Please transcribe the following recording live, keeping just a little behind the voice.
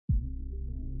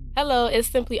Hello, it's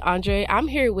Simply Andre. I'm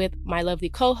here with my lovely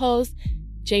co-host,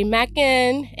 Jay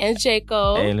Mackin and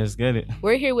Jaco. Hey, let's get it.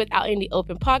 We're here with Out in the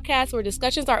Open podcast where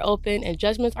discussions are open and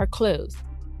judgments are closed.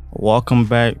 Welcome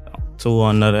back to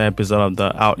another episode of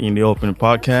the Out in the Open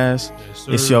podcast. Yes,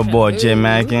 It's your boy, Jay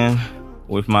Mackin,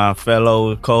 with my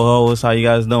fellow co-hosts. How you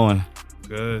guys doing?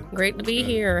 Good. Great to be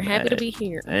here. Happy to be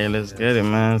here. Hey, let's get it,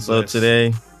 man. So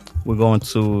today, we're going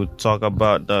to talk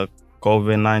about the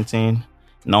COVID-19,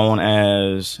 known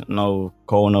as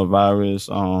coronavirus.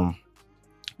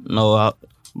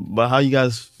 But how you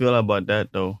guys feel about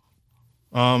that though?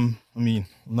 I mean,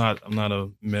 I'm not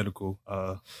a medical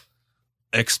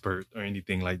expert or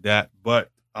anything like that,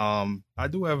 but I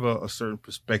do have a certain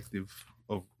perspective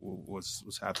of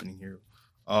what's happening here.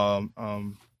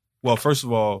 Well, first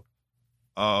of all,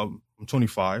 I'm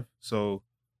 25, so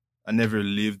I never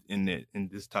lived in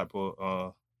this type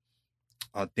of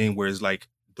thing where it's like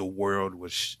the world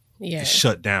was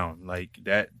shut down. Like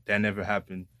that never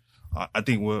happened. I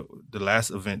think the last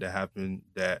event that happened,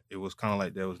 that it was kind of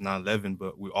like that was 9/11,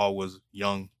 but we all was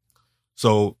young.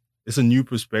 So it's a new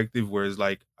perspective where it's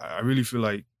like, I really feel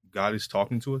like God is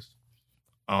talking to us.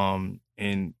 And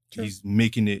True. He's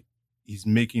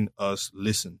making us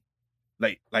listen.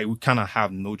 Like we kind of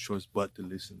have no choice but to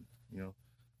listen,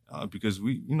 because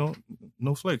we,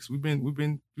 no flex. We've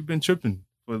been tripping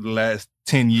for the last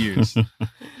 10 years.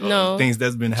 Things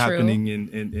that's been happening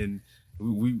and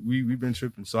we've been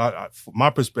tripping. So my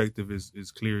perspective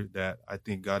is clear that I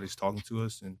think God is talking to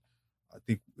us, and I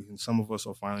think some of us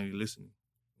are finally listening.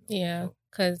 Yeah,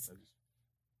 because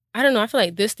I don't know. I feel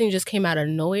like this thing just came out of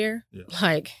nowhere. Yeah.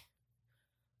 Like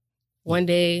one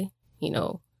day,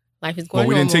 life is going. But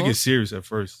we normal. didn't take it serious at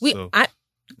first.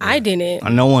 I didn't.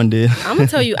 No one did. I'm gonna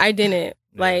tell you, I didn't.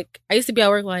 Yeah. Like I used to be at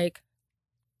work, like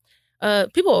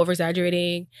people over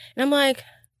exaggerating, and I'm like,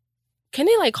 can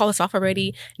they call us off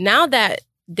already? Now that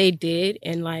they did,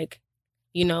 and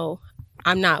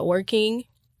I'm not working,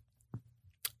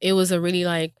 it was a really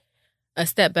a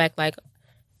step back. Like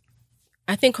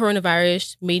I think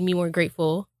coronavirus made me more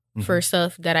grateful for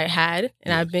stuff that I had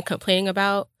and I've been complaining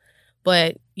about.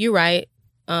 But you're right.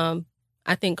 I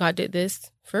think God did this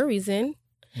for a reason,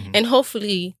 and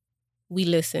hopefully we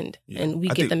listened and we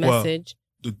get the message.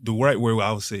 Well, the right word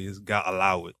I would say is God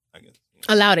allowed it. I guess.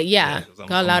 Allowed it, yeah.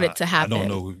 God allowed it to happen. I don't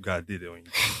know if God did it or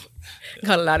anything.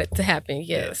 God allowed it to happen,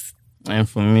 yes. Yeah. And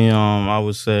for me, I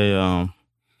would say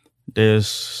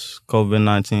this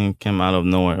COVID-19 came out of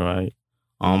nowhere, right?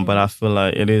 But I feel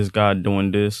like it is God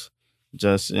doing this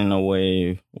just in a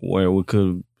way where we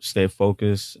could stay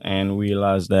focused and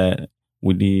realize that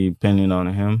we depending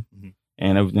on Him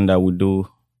and everything that we do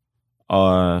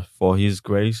are for His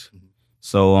grace.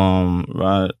 So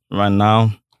right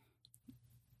now,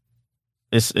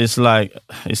 it's like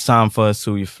it's time for us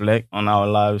to reflect on our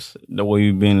lives, the way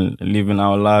we've been living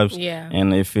our lives,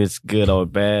 and if it's good or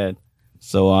bad.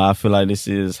 So I feel like this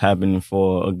is happening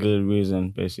for a good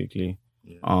reason, basically.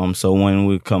 Yeah. So when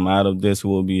we come out of this,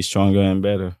 we'll be stronger and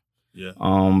better. Yeah.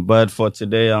 But for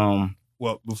today,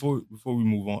 well, before we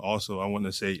move on, also I want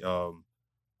to say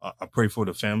I pray for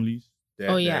the families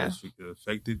that is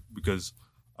affected, because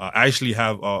I actually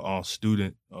have a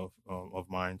student of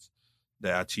mine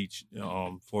that I teach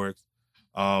Forex.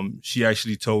 She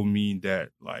actually told me that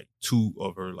 2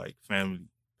 of her family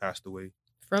passed away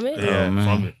from it. Yeah,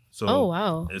 from it. So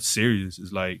wow, it's serious.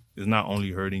 It's it's not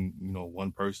only hurting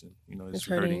one person. It's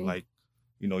hurting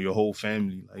your whole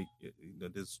family.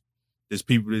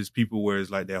 There's people where it's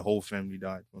their whole family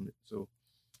died from it. So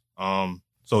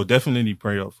so definitely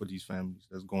pray up for these families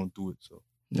that's going through it. So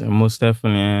yeah, most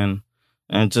definitely,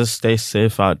 and just stay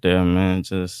safe out there, man.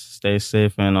 Just stay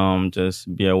safe and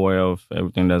just be aware of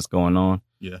everything that's going on.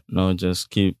 Yeah. Just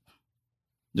keep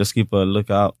a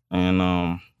lookout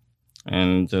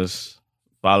and just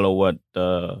follow what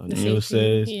the news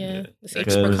says. Yeah. The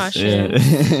safety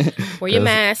precautions. Yeah. Wear your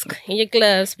mask and your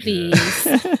gloves, please.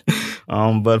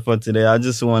 But for today, I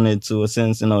just wanted to,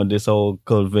 since this whole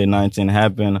COVID-19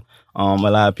 happened, a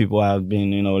lot of people have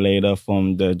been laid off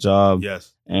from their job.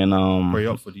 Yes. And pray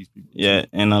up for these people. Yeah,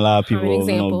 and a lot of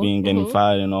people getting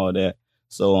fired and all that.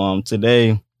 So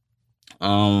today,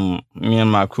 me and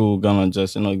my crew gonna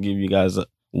just give you guys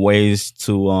ways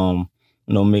to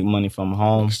make money from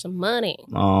home. Make some money.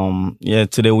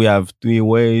 Today we have 3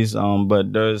 ways.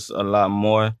 But there's a lot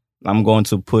more. I'm going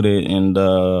to put it in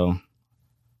the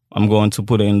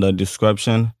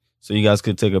description, so you guys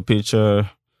could take a picture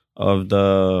of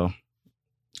the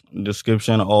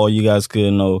description, or you guys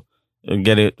could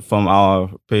get it from our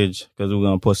page, because we're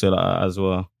gonna post it as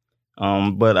well.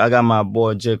 But I got my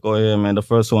boy Jaco here, man. The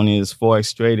first one is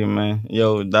Forex trading, man.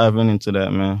 Yo, diving into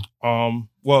that, man.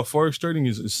 Well, Forex trading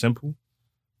is simple.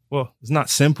 Well, it's not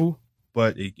simple,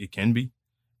 but it can be.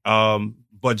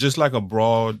 But just like a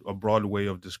broad way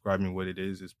of describing what it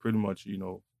is pretty much,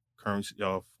 currency,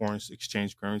 foreign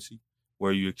exchange currency,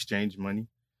 where you exchange money.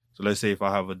 So let's say if I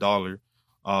have $1,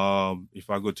 if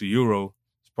I go to euro,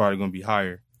 it's probably going to be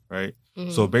higher, right?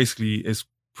 Mm-hmm. So basically, it's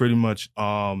pretty much,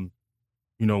 when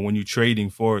you're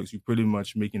trading Forex, you're pretty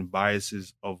much making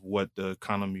biases of what the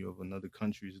economy of another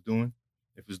country is doing,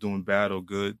 if it's doing bad or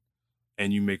good,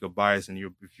 and you make a bias, and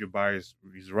if your bias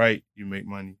is right, you make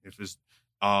money. If it's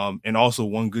and also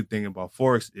one good thing about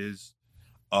Forex is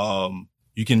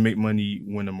you can make money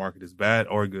when the market is bad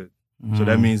or good. Mm-hmm. So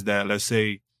that means that, let's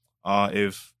say,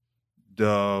 if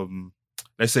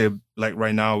let's say like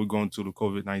right now we're going through the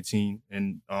COVID-19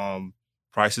 and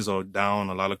prices are down,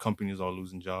 a lot of companies are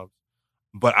losing jobs.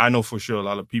 But I know for sure a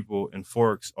lot of people in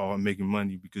Forex are making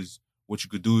money because what you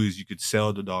could do is you could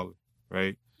sell the dollar,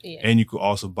 right? Yeah. And you could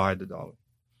also buy the dollar,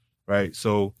 right?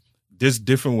 So there's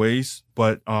different ways,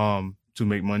 but to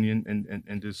make money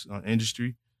in this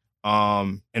industry.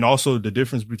 And also the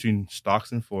difference between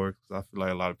stocks and Forex, I feel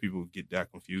like a lot of people get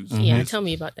that confused. Yeah, tell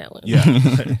me about that one.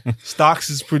 Yeah. Stocks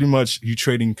is pretty much you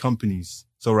trading companies.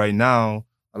 So right now,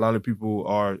 a lot of people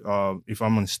are, if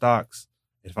I'm on stocks,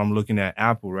 if I'm looking at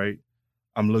Apple, right,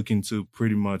 I'm looking to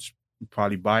pretty much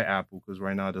probably buy Apple because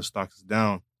right now the stock is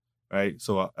down, right?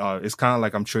 So it's kind of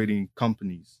like I'm trading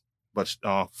companies. But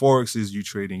Forex is you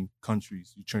trading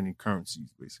countries, you trading currencies,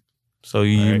 basically. So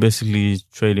you basically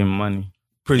trading money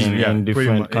in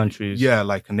different countries. Yeah,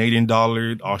 like Canadian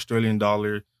dollar, Australian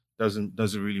dollar, doesn't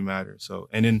really matter. So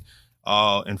and then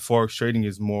and Forex trading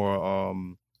is more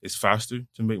it's faster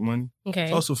to make money. Okay.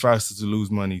 It's also faster to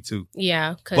lose money too.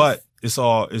 Yeah. But it's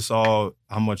all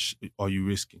how much are you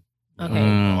risking? Okay.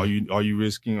 Are you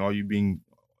risking? Are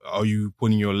you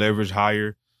putting your leverage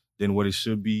higher than what it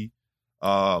should be?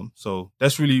 So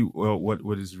that's really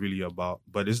what it's really about.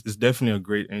 But it's definitely a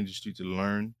great industry to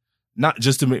learn, not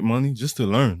just to make money, just to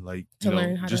learn, like to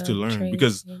learn. Trade.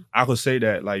 Because I could say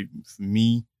that, like, for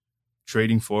me,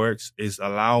 trading Forex is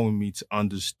allowing me to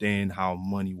understand how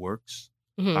money works,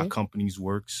 how companies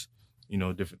works,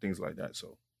 different things like that.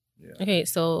 So yeah. Okay,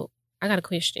 so I got a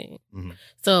question. Mm-hmm.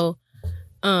 So,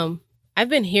 I've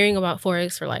been hearing about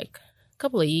Forex for like a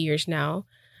couple of years now.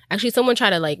 Actually, someone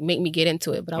tried to like make me get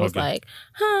into it, but I was like,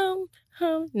 no.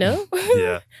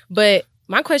 Yeah. But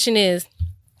my question is,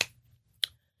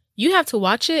 you have to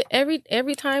watch it every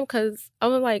time, because I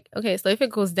was like, okay, so if it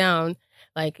goes down,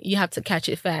 like you have to catch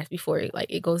it fast before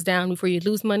it goes down, before you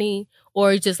lose money,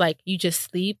 or just like you just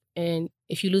sleep, and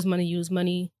if you lose money, you lose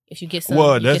money. If you get some,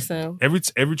 you get some.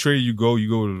 Every trade you go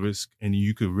to risk, and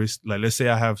you could risk, like, let's say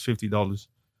I have $50,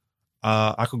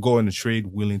 I could go in a trade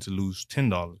willing to lose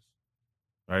 $10.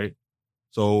 Right.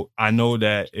 So I know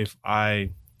that if I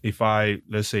buy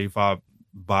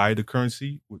the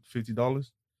currency with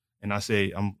 $50 and I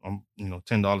say I'm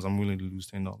 $10, I'm willing to lose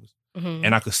 $10. Mm-hmm.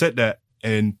 And I could set that,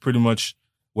 and pretty much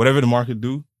whatever the market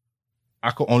do,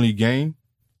 I could only gain.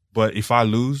 But if I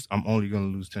lose, I'm only going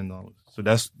to lose $10. So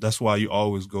that's why you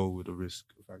always go with a risk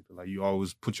factor. Like, you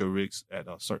always put your risks at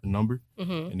a certain number,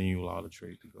 and then you allow the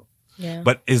trade to go. Yeah.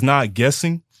 But it's not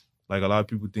guessing. Like, a lot of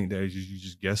people think that you're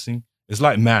just guessing. It's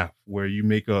like math, where you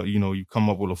make you come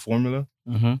up with a formula,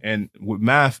 and with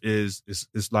math it's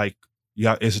like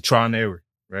it's a trial and error,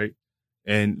 right?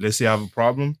 And let's say I have a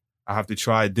problem, I have to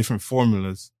try different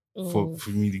formulas for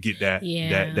me to get that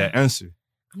answer.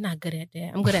 I'm not good at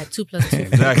that. I'm good at 2 + 2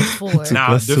 exactly. 4.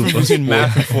 Now, difference between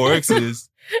math and Forex is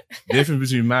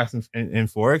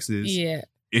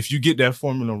if you get that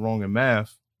formula wrong in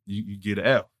math, you get an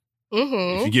F.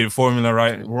 Mm-hmm. If you get a formula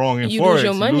wrong in Forex,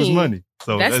 you lose money.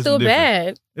 So that's still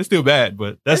bad. It's still bad,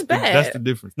 but that's the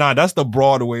difference. Nah, that's the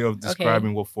broader way of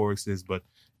describing what Forex is, but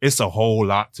it's a whole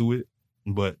lot to it.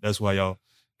 But that's why y'all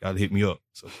gotta hit me up.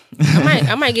 So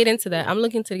I might get into that. I'm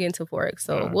looking to get into Forex,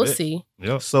 so we'll see.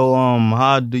 Yeah. So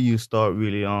how do you start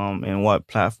really? And what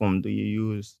platform do you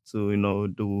use to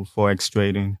do Forex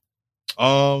trading?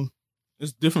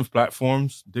 It's different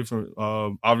platforms. Different.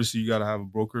 Obviously, you gotta have a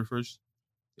broker first.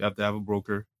 You have to have a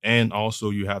broker, and also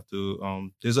you have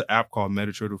to. There's an app called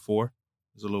MetaTrader 4.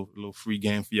 There's a little free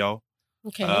game for y'all.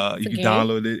 Okay. You can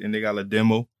download it, and they got a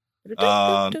demo.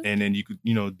 And then you could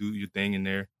do your thing in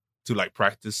there to like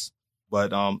practice.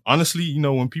 But honestly,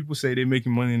 when people say they're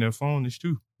making money in their phone, it's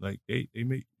true. Like they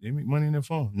make money in their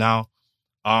phone. Now,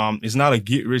 it's not a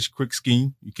get rich quick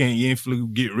scheme. You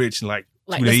ain't get rich in like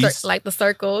 2 days. Like the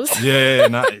circles. Yeah,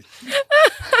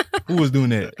 Who was doing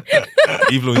that?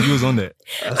 Evlo, you was on that.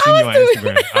 I seen you on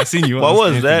Instagram. I seen you on What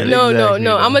was Instagram. that? No. Exactly.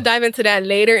 I'm gonna dive into that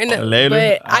later. Later?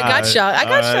 But I got Alright, y'all. I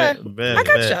got alright, y'all. bet, I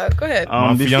got bet. y'all. Go ahead.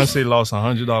 My before- fiance lost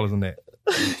 $100 on that.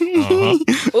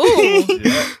 Uh-huh. Ooh,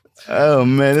 Yeah. Oh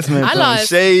man, this man I throwing lost-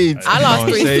 shades. I lost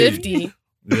Throwing shade. $350.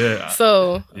 Yeah.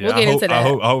 So Yeah, we'll get into that. I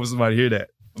hope somebody hear that.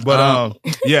 But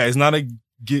yeah, it's not a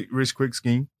get rich quick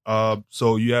scheme.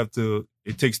 So you have to.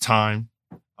 It takes time.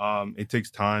 It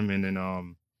takes time, and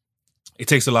then it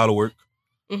takes a lot of work.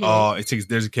 Mhm. It takes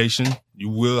dedication.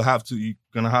 You're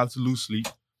gonna have to lose sleep.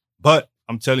 But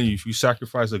I'm telling you, if you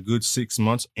sacrifice a good 6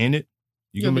 months in it,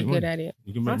 you You'll can be make good money. at it.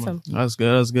 You can make money. Awesome. That's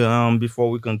good. That's good. Before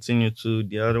we continue to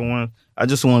the other one, I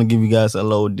just want to give you guys a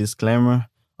little disclaimer.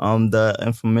 The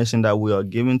information that we are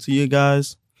giving to you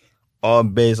guys are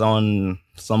based on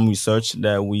some research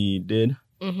that we did,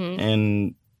 Mm-hmm.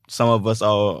 and some of us are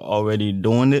already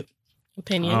doing it.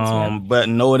 Opinions. Yeah. But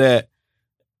know that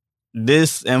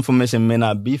this information may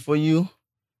not be for you,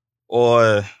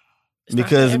 or It's not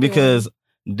for everyone. because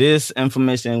this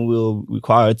information will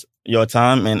require your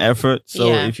time and effort. So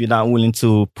Yeah. if you're not willing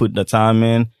to put the time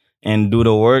in and do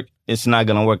the work, it's not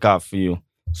gonna work out for you.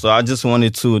 So I just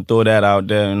wanted to throw that out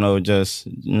there, just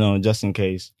in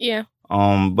case. Yeah.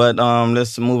 But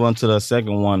let's move on to the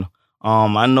second one.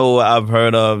 I know I've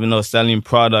heard of, selling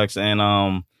products,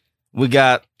 and we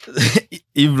got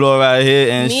Evlo right here,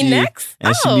 and Me next?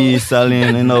 she be selling,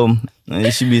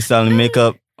 and she be selling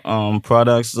makeup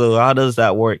products. So how does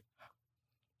that work?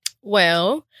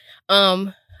 Well,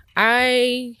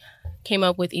 I came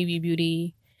up with EV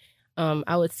Beauty,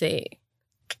 I would say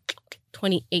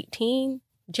 2018,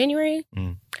 January.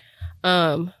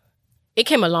 It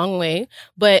came a long way,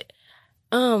 but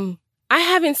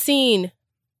I've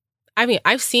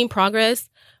seen progress,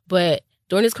 but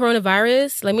during this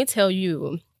coronavirus, let me tell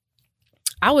you,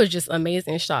 I was just amazed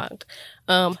and shocked.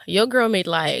 Your girl made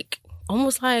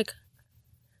almost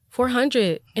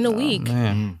 400 in a week.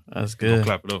 Man, that's We'll good.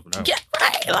 clap it up for that. Yeah,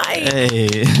 right. Hey,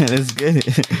 that's good.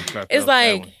 Clap it It's up for that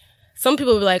like one. some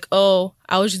people be like, "Oh,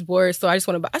 I was just bored, so I just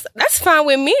want to buy." I said, that's fine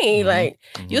with me. Mhm.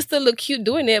 You still look cute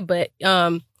doing it, but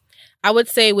I would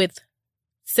say with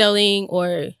selling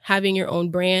or having your own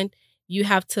brand, you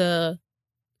have to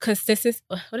consistency.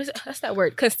 What is it? What's that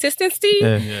word? Consistency.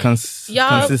 Yeah, Yeah.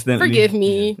 Y'all, consistently. forgive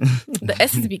me. The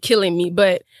essence be killing me,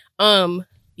 but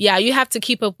yeah, you have to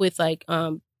keep up with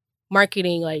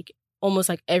marketing almost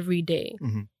every day.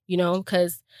 Mhm.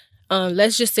 Because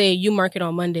let's just say you market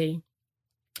on Monday.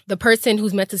 The person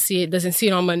who's meant to see it doesn't see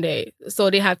it on Monday. So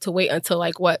they have to wait until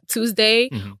Tuesday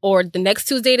Mhm. or the next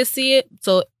Tuesday to see it.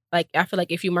 So I feel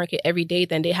like if you market every day,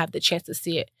 then they have the chance to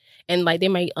see it. And they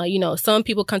might, some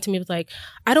people come to me with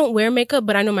I don't wear makeup,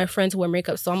 but I know my friends who wear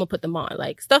makeup, so I'm gonna put them on.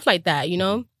 Stuff like that,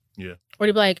 Yeah. Or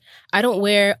they be like, I don't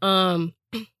wear,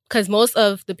 because most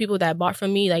of the people that bought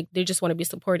from me, they just want to be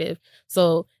supportive.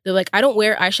 So they're like, I don't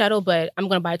wear eyeshadow, but I'm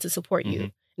gonna buy it to support you. Mhm.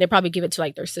 And they probably give it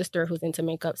to their sister who's into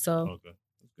makeup. So Okay.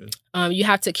 That's good. you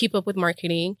have to keep up with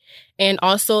marketing, and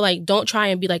also don't try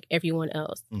and be like everyone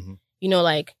else. Mhm.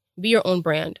 Be your own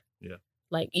brand. Yeah.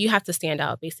 You have to stand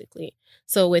out basically.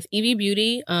 So with EV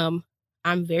Beauty, I'm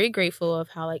very grateful of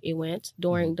how it went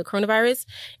during the coronavirus,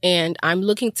 and I'm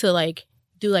looking to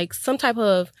do some type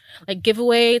of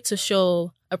giveaway to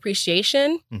show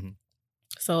appreciation. Mhm.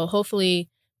 So hopefully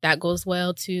that goes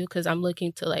well too, because I'm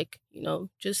looking to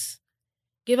just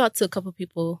give out to a couple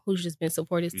people who's just been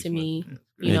supportive to me. Yeah,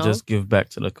 You Yeah, know? just give back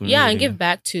to the community. Yeah, and give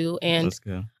back too. And That's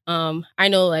good. I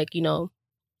know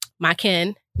my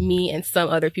Ken, me, and some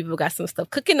other people got some stuff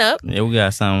cooking up. Yeah, we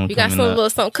got something We got coming some up. little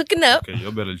something cooking up. Okay,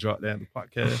 y'all better drop that in the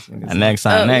podcast. And next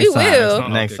time, we next time, will.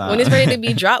 next Okay. time. When it's ready to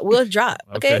be dropped, we'll drop.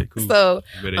 Okay. Okay, cool. So,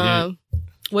 You better hear.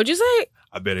 what'd you say?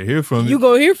 I better hear from You you.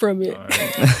 gonna hear from it. All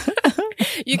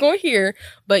right. You gonna hear.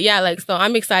 But yeah, so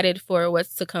I'm excited for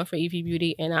what's to come for EV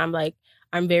Beauty, and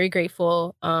I'm very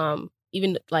grateful.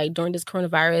 Even during this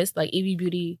coronavirus, EV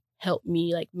Beauty helped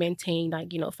me maintain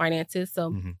finances. So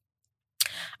Mhm.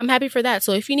 I'm happy for that.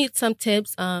 So if you need some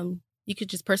tips, you could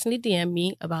just personally DM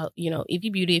me about EV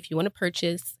Beauty if you want to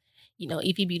purchase.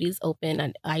 EV Beauty is open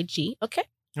on IG. Okay.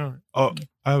 All right. Oh,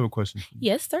 I have a question.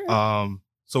 Yes, sir.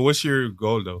 So what's your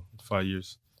goal though? 5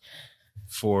 years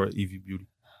for EV Beauty?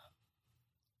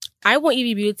 I want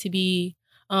EV Beauty to be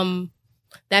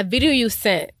that video you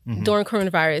sent Mhm. during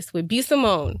coronavirus with B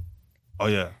Simone. Oh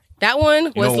yeah. That one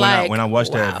You know, was when I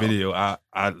watched wow. that video, I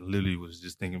literally was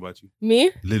just thinking about you.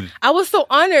 Me? Literally. I was so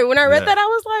honored when I read Yeah. that. I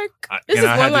was like, this is I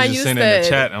one had line to you just send said. in the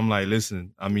chat. I'm like,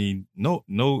 listen, I mean, no,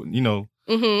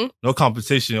 Mm-hmm. no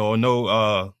competition or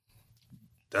no.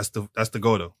 That's the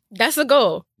goal though. That's the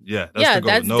goal. Yeah, that's Yeah, the goal.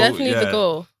 that's definitely the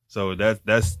goal. So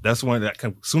that's one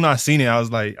that soon I seen it, I was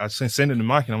like, I sent it to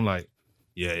Mike, and I'm like,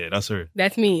 yeah, that's her.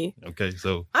 That's me. Okay,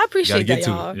 so I appreciate that,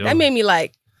 y'all. That made me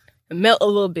like melt a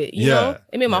little bit, you know?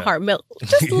 It made my heart melt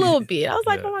just a little bit. I was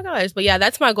like, oh my gosh. But yeah,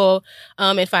 that's my goal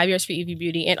in 5 years for EV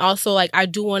Beauty. And also like I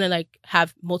do want to like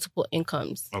have multiple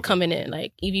incomes coming in.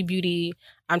 Like EV Beauty,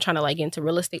 I'm trying to like get into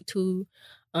real estate too.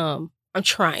 I'm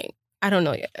trying. I don't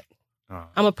know yet. I'm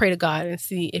gonna pray to God and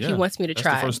see if He wants me to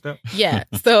try. That's the first step. Yeah.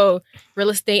 So real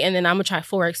estate, and then I'm gonna try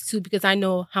Forex too because I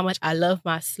know how much I love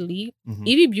my sleep. Mhm.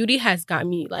 EV Beauty has got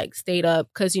me like stayed up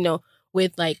because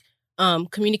with like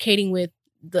communicating with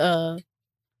the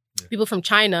people from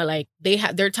China, like they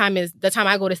have their time is the time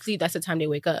I go to sleep. That's the time they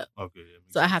wake up. Okay.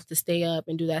 So I have to stay up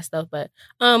and do that stuff. But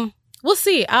we'll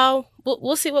see.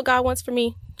 We'll see what God wants for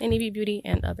me in EV Beauty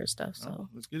and other stuff. So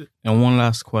let's get it. And one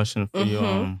last question for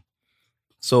you.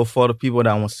 So for the people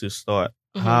that wants to start,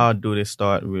 how do they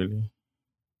start really?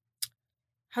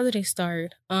 How do they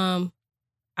start? I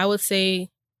would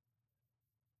say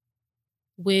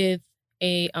with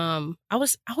a I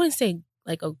wouldn't say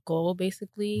like a goal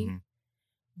basically,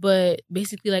 but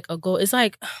basically like a goal. It's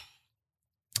like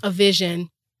a vision.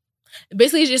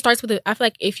 Basically, it just starts with I feel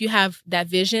like if you have that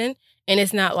vision and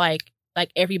it's not like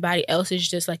everybody else, is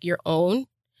just like your own.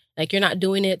 Like you're not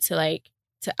doing it to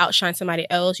outshine somebody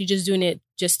else. You're just doing it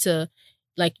just to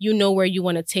like where you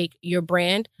want to take your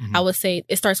brand. I would say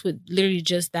it starts with literally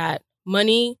just that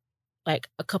money, like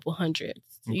a couple hundreds.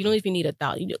 So you don't even need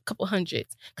 1,000. You need a couple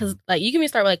hundreds. Because like you can even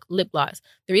start with like lip gloss.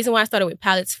 The reason why I started with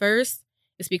palettes first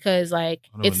is because like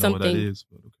it's something. What that is,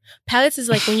 but okay. Palettes is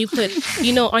like when you put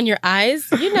on your eyes.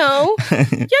 Hey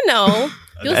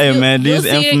man, this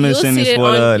information is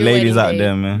for the ladies out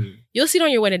there, man. You'll see it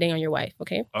on your wedding day on your wife,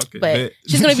 okay? Okay. But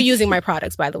she's going to be using my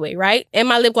products, by the way, right? And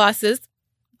my lip glosses.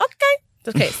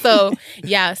 Okay. So,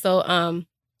 yeah. So, the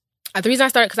reason I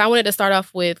started, because I wanted to start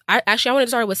off with, I wanted to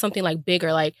start with something like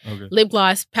bigger, like lip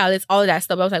gloss, palettes, all of that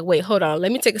stuff. I was like, wait, hold on.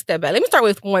 Let me take a step back. Let me start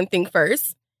with one thing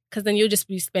first, because then you'll just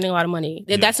be spending a lot of money.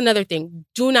 Yeah. That's another thing.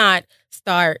 Do not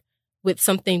start with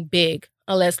something big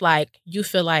unless like you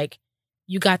feel like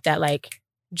you got that, like,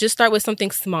 just start with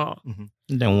something small.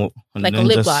 Then like a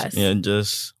lip gloss. Yeah,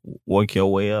 just work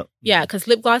your way up. Yeah, because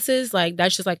lip glosses, like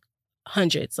that's just like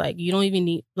hundreds. Like you don't even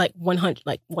need like 100,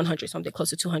 something close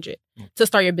to 200 to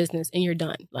start your business, and you're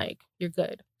done. Like you're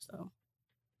good. So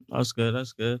that's good.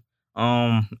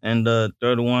 And the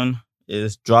third one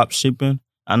is drop shipping.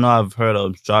 I know I've heard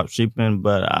of drop shipping,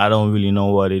 but I don't really know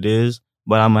what it is.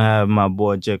 But I'm gonna have my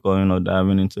boy Jekyll,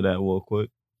 diving into that real quick.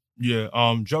 Yeah,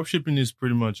 drop shipping is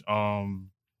pretty much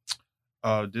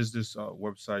there's this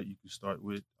website you can start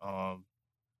with,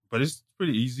 but it's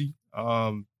pretty easy.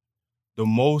 The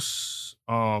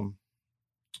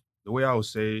way I would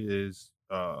say is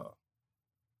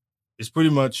it's pretty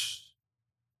much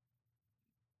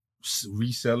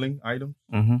reselling items,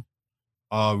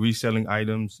 reselling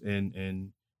items,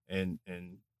 and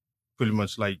pretty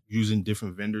much like using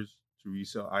different vendors to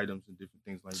resell items and different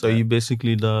things like that. So you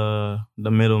basically the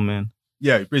middleman.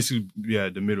 Yeah, basically,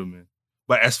 the middleman.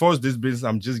 But as far as this business,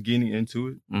 I'm just getting into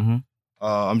it.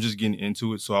 I'm just getting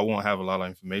into it, so I won't have a lot of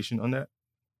information on that.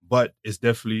 But it's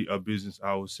definitely a business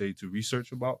I would say to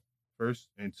research about first,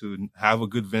 and to have a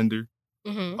good vendor,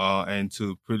 and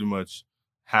to pretty much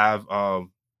have a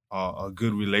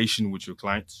good relation with your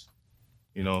clients.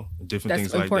 Different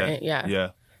things like that. Yeah.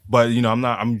 But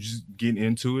I'm just getting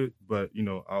into it. But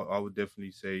I would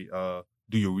definitely say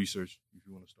do your research if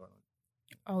you want to start on it.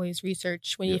 Always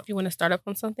research. If you want to start up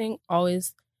on something,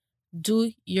 always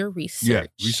do your research. Yeah,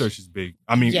 research is big.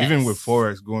 I mean, even with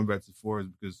Forex, going back to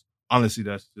Forex, because honestly,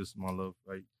 that's just my love.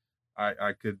 Like,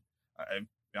 I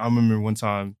remember one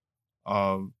time,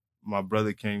 my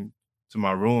brother came to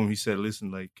my room. He said, "Listen,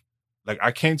 like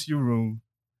I came to your room,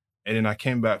 and then I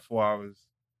came back 4 hours,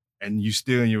 and you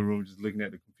still in your room just looking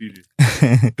at the computer."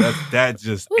 That's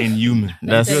just inhuman.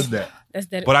 That's that.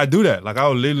 But I do that. Like I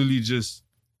would literally just.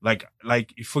 Like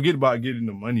forget about getting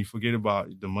the money, forget about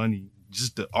the money,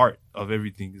 just the art of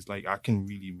everything. It's like I can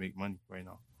really make money right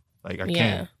now. Like I can. You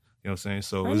know what I'm saying?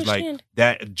 So it's like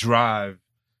that drive,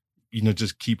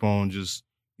 just keep on just,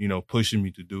 pushing me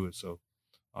to do it. So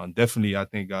definitely I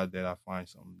thank God that I find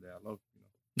something that I love.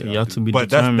 You have to be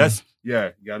determined. That's you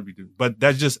gotta be determined. But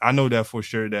that's just, I know that for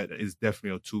sure that is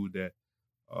definitely a tool that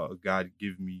God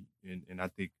give me, and I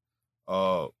think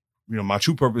my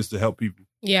true purpose is to help people.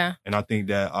 Yeah. And I think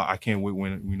that I can't wait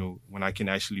when I can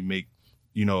actually make,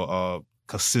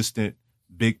 consistent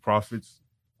big profits,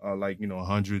 like,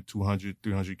 100, 200,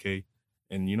 300K.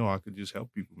 And, I could just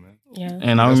help people, man. Yeah.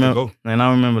 And I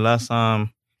remember last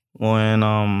time when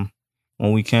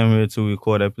we came here to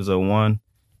record episode 1,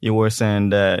 you were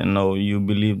saying that, you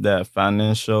believe that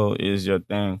financial is your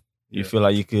thing. You feel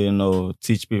like you could,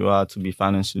 teach people how to be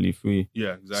financially free.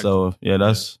 Yeah, exactly. So yeah,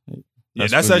 that's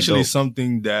that's really actually dope.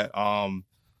 something that I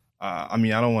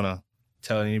mean, I don't want to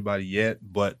tell anybody yet,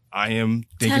 but I am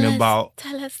thinking about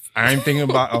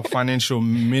a financial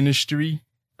ministry.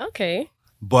 Okay.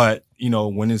 But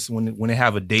when they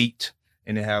have a date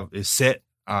and it's set,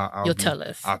 you'll tell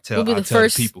us. I'll tell the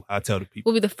people.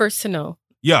 We'll be the first to know.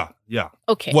 Yeah.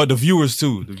 Okay. Well, the viewers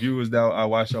too. The viewers that I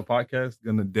watch our podcast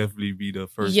gonna definitely be the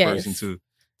first person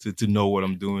to know what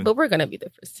I'm doing. But we're gonna be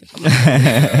the first to know.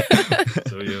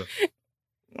 So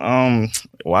yeah.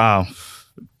 Wow.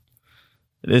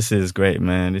 This is great,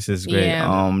 man. This is great.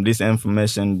 Yeah. This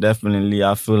information definitely,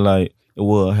 I feel like it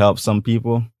will help some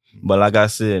people. But like I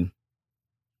said,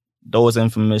 those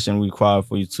information require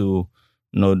for you to,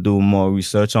 do more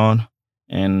research on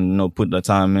and, put the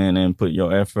time in and put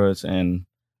your efforts and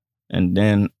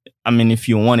then, I mean, if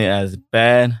you want it as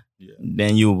bad,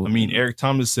 then you... I mean, Eric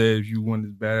Thomas said, if you want it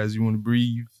as bad as you want to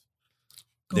breathe,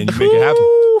 then you make it happen.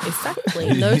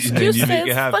 Exactly. No excuses. You make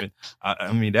it happen.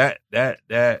 I mean,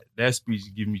 that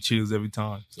speech gives me chills every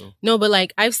time. So no, but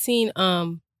like I've seen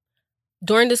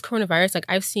during this coronavirus, like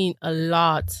I've seen a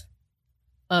lot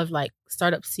of like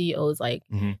startup CEOs, like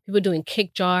people doing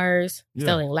cake jars,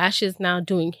 selling lashes now,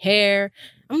 doing hair.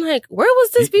 I'm like, where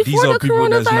was this before these are the people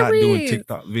coronavirus? that's not doing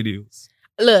TikTok videos.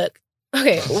 Look,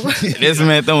 okay, this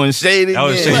man throwing shade again. I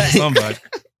was shading somebody.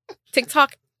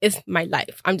 TikTok is my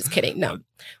life. I'm just kidding. No,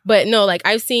 but no, like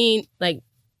I've seen like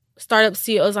startup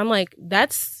CEOs. I'm like,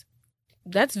 that's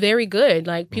very good.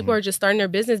 Like people are just starting their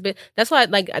business, but that's why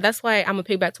I'm gonna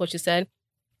piggyback to what you said.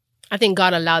 I think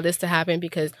God allowed this to happen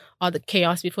because all the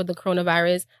chaos before the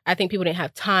coronavirus. I think people didn't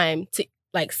have time to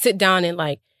like sit down and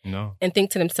like and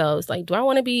think to themselves like, do I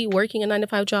want to be working a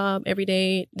 9-to-5 job every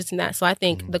day, this and that? So I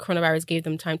think the coronavirus gave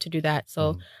them time to do that.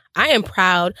 So I am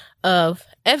proud of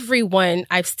everyone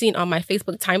I've seen on my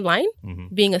Facebook timeline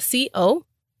being a CEO.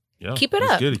 Yeah, keep it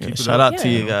up. Shout out to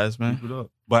you guys, man. Keep it up.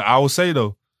 But I will say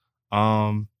though,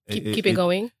 keep it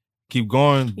going. Keep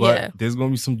going, but there's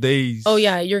gonna be some days. Oh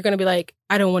yeah, you're gonna be like,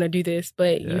 I don't want to do this,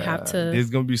 but you have to.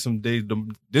 There's gonna be some days.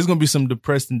 There's gonna be some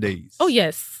depressing days. Oh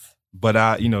yes. But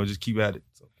just keep at it.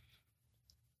 So.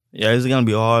 Yeah, it's gonna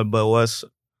be hard, but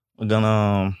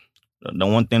the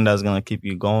one thing that's gonna keep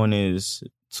you going is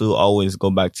to always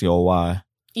go back to your why.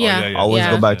 Yeah, always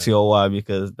go back to your why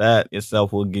because that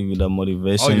itself will give you the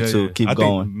motivation to keep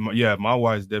going. My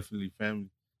why is definitely family.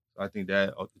 I think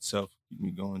that itself keep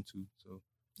me going too. So.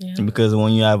 Yeah. Because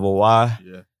when you have a why,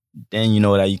 then you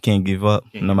know that you can't give up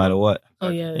no matter what. Oh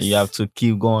yes. You have to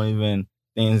keep going even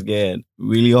things get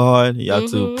really hard. You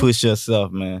have to push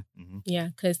yourself, man. Yeah,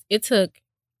 because it took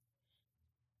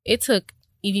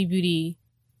Evie Beauty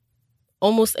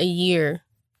almost a year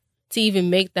to even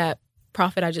make that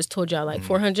profit I just told y'all, like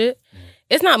 400.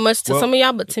 It's not much to some of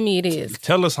y'all, but to me it is.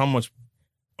 Tell us how much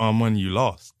money you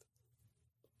lost.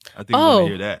 I think we want to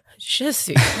hear that. Just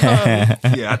yeah,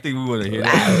 I think we want to hear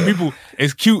that. People,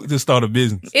 it's cute to start a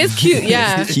business. It's cute,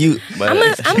 yeah. It's cute, but I'm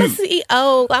a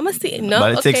CEO. I'm a CEO. No,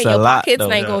 but it takes a lot. Kids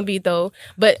ain't gonna be though.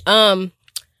 But I'm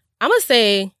gonna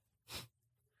say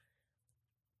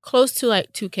close to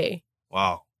like 2K.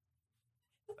 Wow,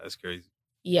 that's crazy.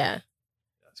 Yeah,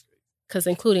 that's crazy. Because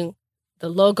including the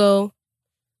logo,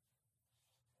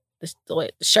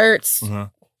 the shirts,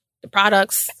 the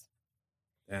products.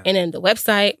 Yeah. And then the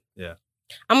website. Yeah.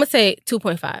 I'm going to say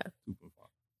 2.5.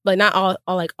 But not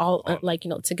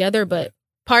all together, but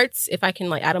parts, if I can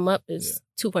like add them up, is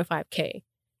 2.5K.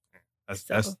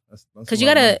 That's because you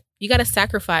gotta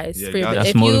sacrifice for your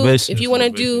business. If you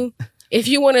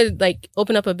want to like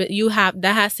open up a bit,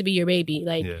 that has to be your baby.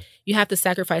 Like you have to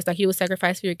sacrifice, like you would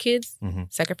sacrifice for your kids,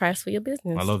 sacrifice for your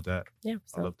business. I love that. Yeah.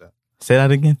 I love that. Say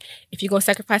that again. If you're going to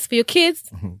sacrifice for your kids,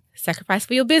 sacrifice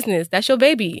for your business. That's your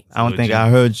baby. I don't think I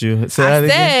heard you. Say that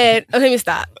again. Oh, let me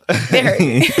stop. They hurt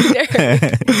me.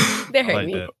 They hurt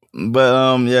me.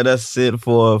 But that's it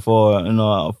for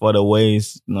the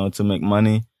ways to make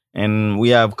money. And we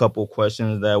have a couple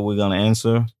questions that we're gonna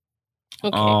answer.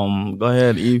 Okay. Go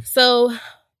ahead, Eve. So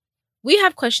we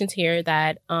have questions here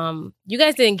that you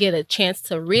guys didn't get a chance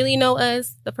to really know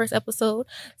us the first episode.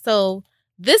 So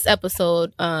this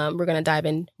episode, we're going to dive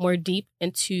in more deep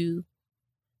into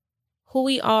who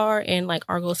we are and like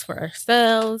our goals for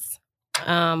ourselves.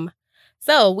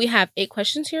 So we have 8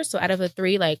 questions here. So out of the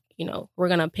 3, we're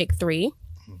going to pick 3.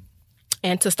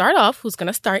 And to start off, who's going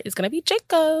to start is going to be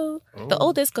Jacob, the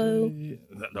oldest go.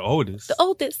 The oldest? The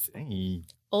oldest. Dang.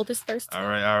 Oldest first. All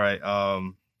right.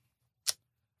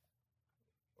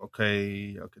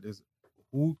 Okay.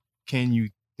 Who can you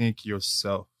think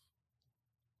yourself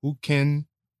Who can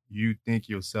you think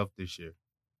yourself this year?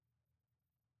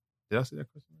 Did I say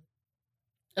that question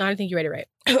right? I don't think you read it right.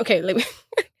 Okay, let me.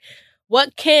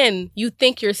 What can you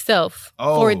think yourself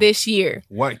for this year?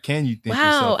 What can you think?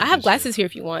 Wow, I have glasses here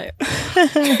if you want.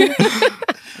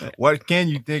 What can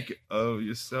you think of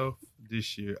yourself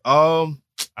this year? For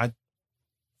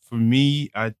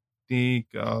me, I think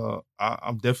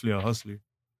I'm definitely a hustler.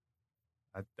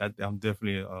 I'm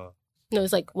definitely No,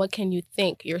 it's like, what can you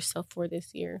thank yourself for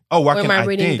this year? Oh, what or can am I I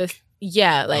reading think? this?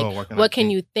 Yeah, like, what can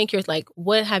you think? You're like,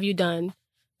 what have you done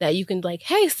that you can like,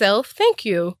 hey, self, thank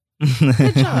you.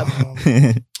 Good job.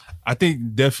 I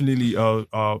think definitely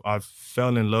I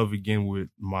fell in love again with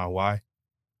my why.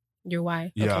 Your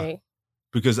why? Yeah. Okay.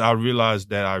 Because I realized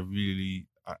that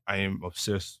I am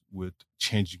obsessed with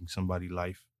changing somebody's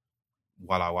life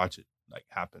while I watch it like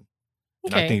happen.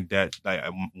 And Okay. I think that like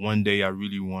one day I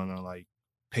really want to like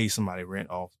pay somebody rent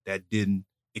off that didn't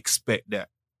expect that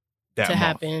to month,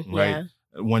 happen. right?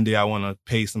 Yeah. One day I want to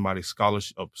pay somebody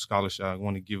scholarship. I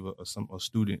want to give a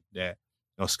student that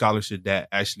scholarship that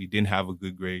actually didn't have a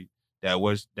good grade,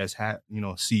 that's had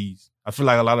C's. I feel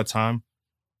like a lot of time,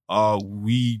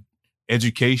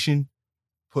 education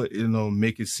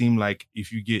make it seem like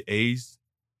if you get A's,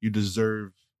 you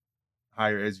deserve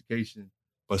higher education.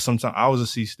 But sometimes I was a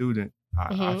C student.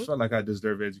 I felt like I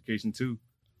deserved education too,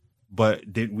 but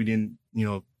we didn't.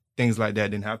 Things like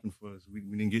that didn't happen for us. We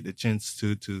didn't get the chance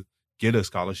to get a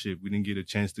scholarship. We didn't get a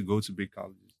chance to go to big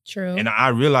colleges. True. And I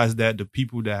realized that the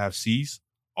people that have C's,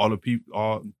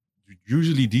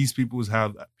 usually these people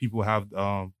have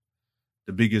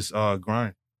the biggest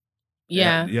grind.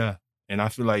 Yeah. Yeah. And I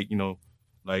feel like,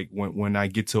 like when I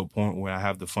get to a point where I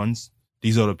have the funds,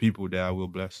 these are the people that I will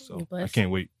bless. So I can't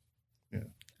wait. Yeah.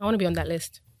 I want to be on that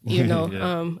list. You know,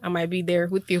 Yeah. I might be there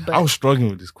with you, but I was struggling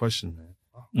with this question, man.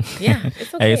 yeah,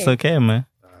 it's okay. Hey, it's okay, man.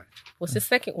 All right. What's the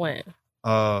second one?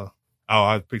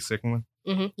 I picked second one.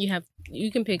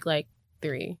 You can pick like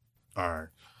 3. All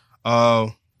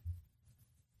right.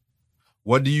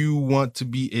 What do you want to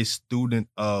be a student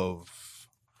of?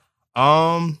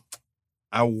 I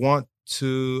want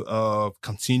to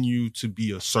continue to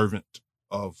be a servant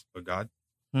of a God.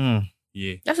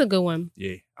 Yeah. That's a good one.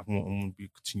 Yeah. I want to be a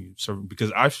continued servant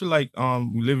because I feel like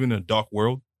we live in a dark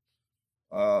world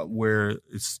where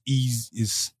it's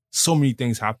so many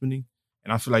things happening.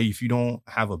 And I feel like if you don't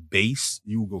have a base,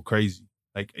 you will go crazy.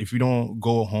 Like if you don't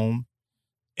go home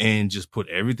and just put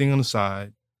everything on the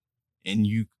side and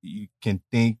you can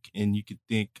think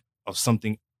of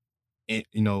something,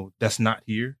 that's not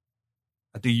here,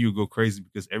 I think you'll go crazy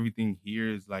because everything here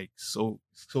is like so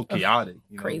chaotic.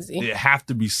 Crazy. There have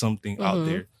to be something out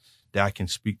there that I can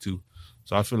speak to.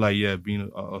 So I feel like,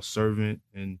 being a servant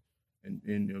and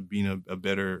being a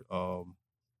better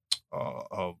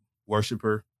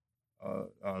worshiper,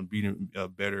 being a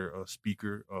better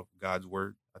speaker of God's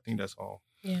word. I think that's all.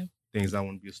 Yeah. Things I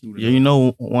want to be a student Yeah, of. you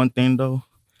know one thing though?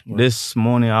 What? This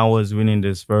morning I was reading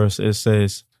this verse. It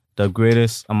says, the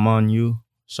greatest among you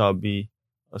shall be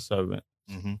a servant.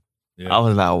 Mm-hmm. Yeah. I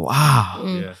was like, wow.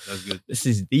 Yeah, that's good. This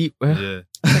is deep, bro. Yeah.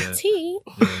 Yeah. T.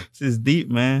 Yeah. This is deep,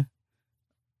 man.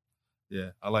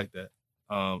 Yeah, I like that.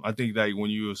 I think like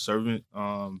when you're a servant,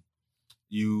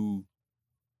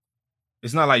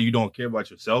 it's not like you don't care about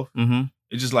yourself. Mm-hmm.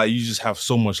 It's just like you just have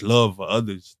so much love for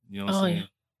others. You know what I'm saying? Yeah.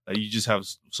 Like you just have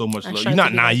so much I love. try You're to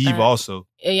not be like naive that. also.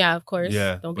 Yeah, of course.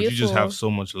 Yeah. Don't But be a you just fool. have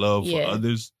so much love for Yeah.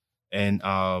 others. And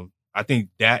I think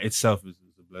that itself is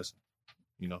a blessing.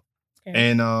 Okay.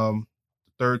 And the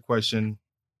third question,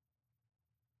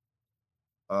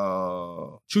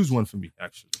 choose one for me,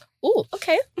 actually. Ooh,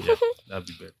 okay. Yeah, that'd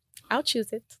be better. I'll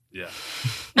choose it. Yeah.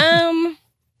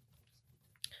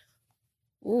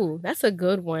 Ooh, that's a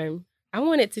good one. I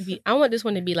want this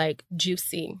one to be like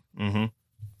juicy. Mm-hmm.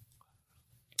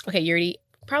 Okay, you already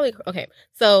probably okay.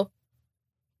 So,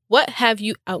 what have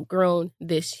you outgrown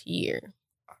this year?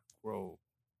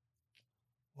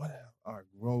 What have I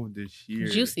grown this year?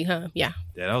 Juicy, huh? Yeah.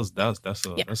 Yeah,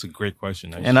 that's a great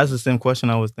question. Actually. And that's the same question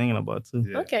I was thinking about too.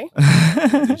 Yeah. Okay.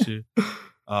 This year.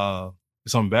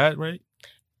 Something bad, right?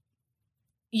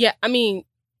 Yeah, I mean,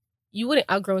 you wouldn't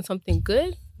outgrow something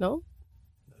good, no?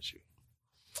 That's you.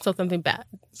 So something bad.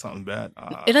 Something bad.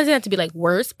 It doesn't have to be like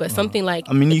worse, but something like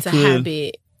I mean, it's a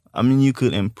habit. I mean, you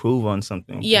could improve on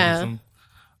something. Yeah.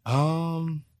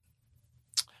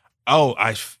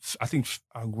 I think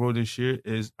I grow this year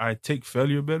is I take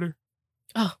failure better.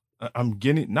 Oh. I'm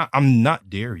not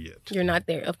there yet. You're not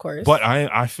there, of course. But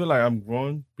I feel like I'm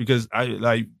growing because I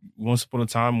like once upon a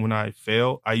time when I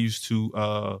failed, I used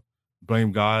to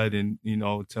blame God and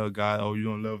tell God, oh, you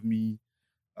don't love me,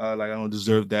 like I don't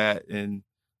deserve that, and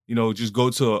just go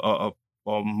to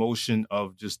or emotion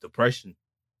of just depression,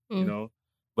 you Mm. know.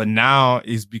 But now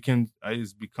it's becoming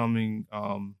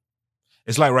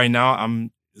it's like right now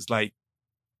it's like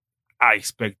I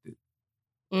expect it.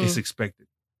 It's Mm. expected.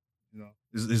 You know,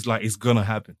 it's like it's gonna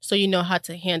happen. So you know how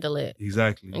to handle it.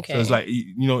 Exactly. Okay. So it's like,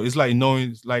 you know, it's like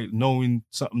knowing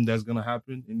something that's gonna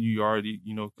happen, and you already,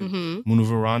 you know, can Mm-hmm.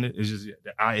 maneuver around it. It's just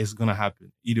it's gonna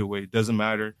happen either way. It doesn't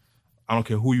matter. I don't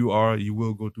care who you are. You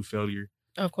will go through failure.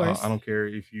 Of course. I don't care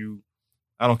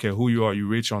who you are. You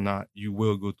rich or not. You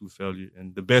will go through failure,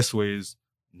 and the best way is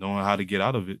knowing how to get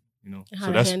out of it. You know. How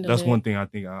So to handle that's it. one thing I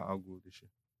think I'll go with this year.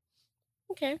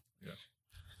 Okay. Yeah.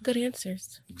 Good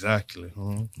answers. Exactly.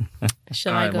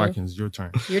 Shall All I right, go? Markins, your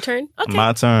turn. Your turn? Okay.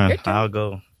 My turn. Your turn. I'll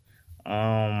go.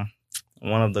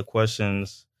 One of the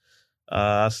questions,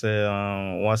 I said,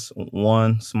 what's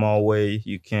one small way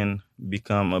you can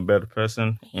become a better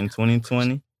person in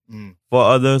 2020 for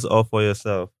others or for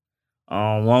yourself?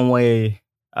 One way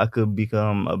I could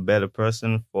become a better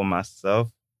person for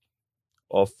myself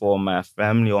or for my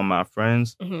family or my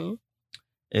friends Mm-hmm.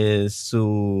 is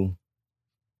to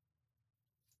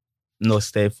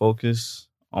stay focused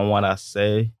on what I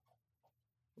say,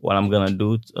 what I'm gonna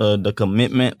do. The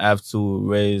commitment, I have to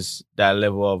raise that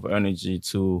level of energy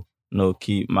to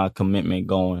keep my commitment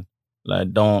going.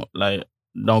 Don't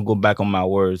go back on my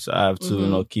words. I have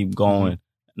to keep going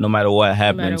no matter what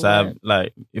happens. matter I have,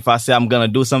 if I say I'm gonna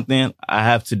do something, I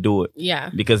have to do it.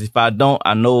 Yeah. Because if I don't,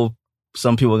 I know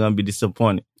some people are gonna be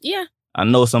disappointed. Yeah. I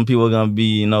know some people are gonna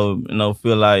be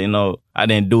feel like I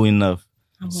didn't do enough.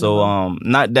 So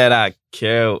not that I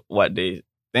care what they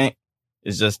think.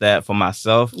 It's just that for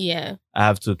myself, I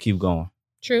have to keep going.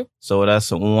 True. So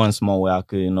that's one small way I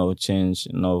could change,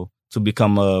 to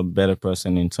become a better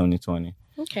person in 2020.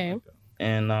 Okay.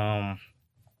 And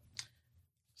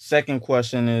second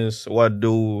question is, what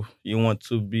do you want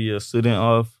to be a student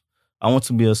of? I want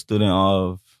to be a student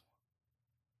of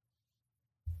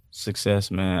success,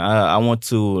 man. I want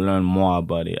to learn more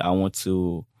about it. I want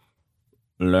to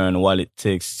learn what it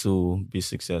takes to be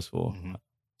successful.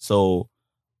 So,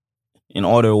 in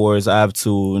other words, I have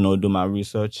to do my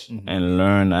research and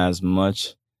learn as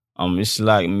much. It's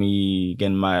like me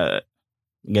getting my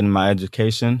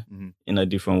education in a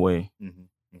different way.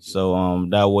 So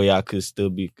that way I could still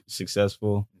be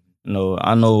successful.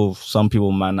 I know some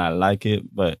people might not like it,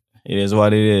 but it is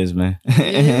what it is, man.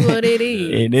 It is what it is.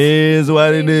 It is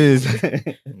what it is.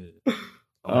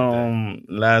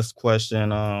 Last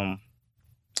question.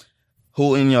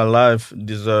 Who in your life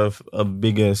deserve a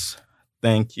biggest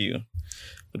thank you?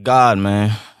 God,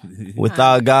 man.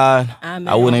 Without God,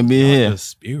 I wouldn't be here.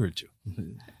 Spiritual.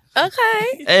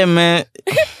 Okay. Hey, man.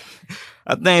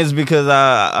 I think it's because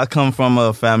I come from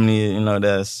a family,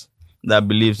 that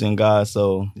believes in God.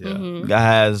 So God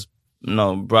has,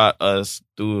 brought us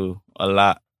through a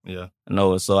lot. Yeah.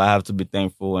 So I have to be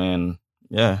thankful, and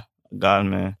God,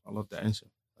 man. I love the answer.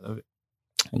 I love it.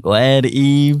 Go ahead,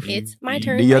 Eve. It's my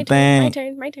turn. Do your thing.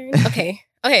 My turn. Okay.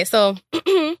 So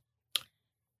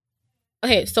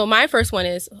so my first one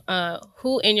is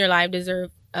who in your life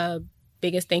deserve a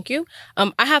biggest thank you?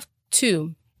 I have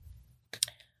two.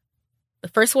 The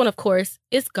first one, of course,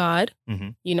 is God.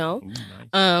 Ooh,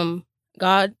 Nice.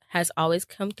 God has always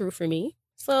come through for me.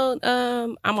 So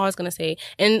I'm always gonna say,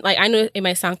 and I know it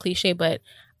might sound cliche, but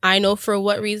I know for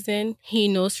what reason. He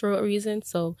knows for what reason.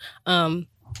 So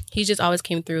he just always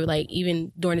came through.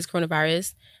 Even during this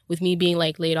coronavirus, with me being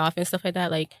laid off and stuff like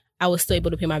that, I was still able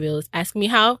to pay my bills. Ask me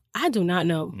how? I do not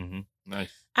know.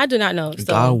 Nice. I do not know. So,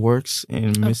 God works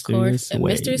in mysterious ways.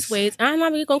 Mysterious ways. I'm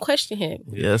not even gonna question him.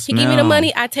 Yes, He give me the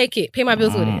money, I take it. Pay my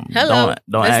bills with it. Hello.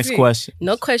 Don't That's ask it. questions.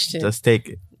 No question. Just take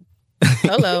it.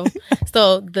 Hello.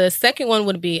 So the second one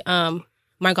would be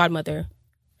my godmother.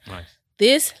 Nice.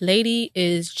 This lady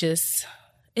is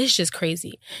it's just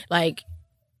crazy.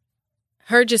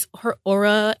 Her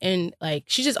aura, and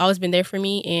she's just always been there for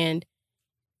me. And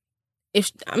if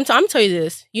I'm telling you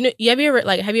this, have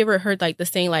you ever heard the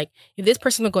saying if this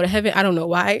person will go to heaven, I don't know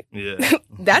why. Yeah.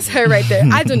 That's her right there.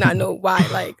 I do not know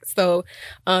why.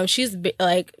 She's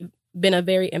been a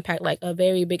very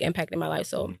big impact in my life.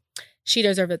 So she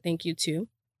deserves a thank you too.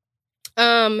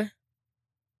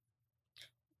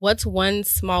 What's one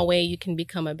small way you can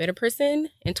become a better person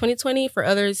in 2020 for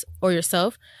others or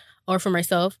yourself, or for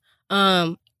myself?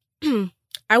 Yesterday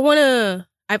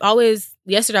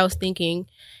I was thinking,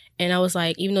 and I was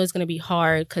like, even though it's going to be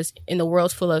hard because in the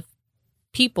world full of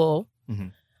people,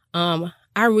 I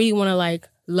really want to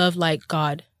love like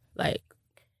God,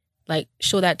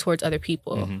 show that towards other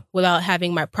people without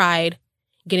having my pride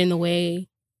get in the way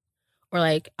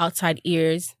or outside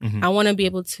ears. I want to be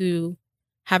able to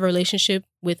have a relationship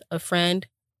with a friend,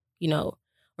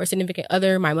 or significant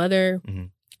other, my mother, Mhm.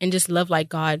 and just love like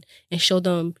God and show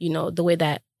them, the way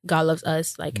that God loves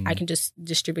us. Like I Mhm. can just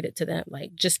distribute it to them,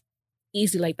 like just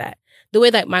easy like that. The way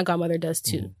that my godmother does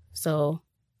too. Mhm. So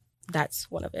that's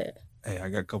one of it. Hey, I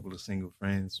got a couple of single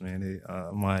friends, man. They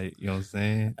might, you know what I'm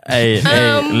saying? Hey,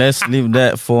 let's leave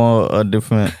that for a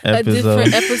different A episode.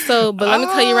 different episode. But let me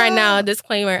tell you right now,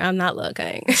 disclaimer, I'm not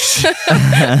looking.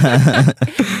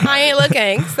 I ain't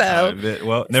looking. So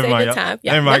Well, never save mind. the y'all. time.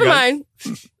 Yeah, Never never mind,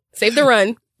 mind. Save the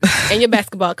run and your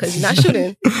basketball because you're not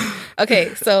shooting.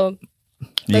 Okay, so You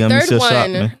the gonna miss third your shot,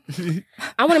 one, man.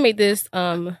 I want to make this.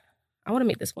 I want to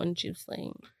make this one juice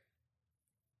lane.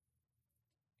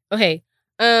 Okay.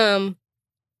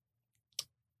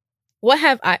 What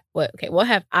have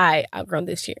I outgrown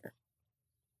this year?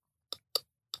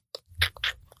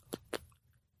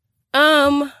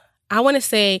 I want to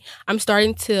say I'm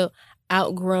starting to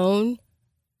outgrown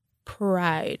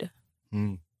pride.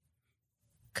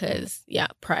 Cause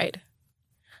pride.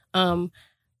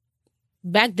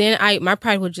 Back then my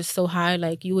pride was just so high,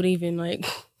 like you wouldn't even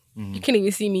you can't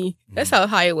even see me. That's how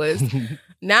high it was.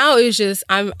 Now it's just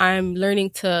I'm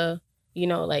learning to,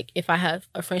 if I have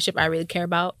a friendship I really care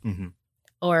about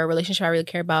or a relationship I really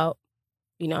care about,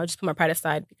 I'll just put my pride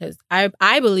aside because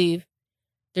I believe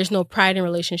there's no pride in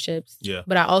relationships. Yeah.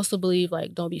 But I also believe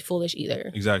don't be foolish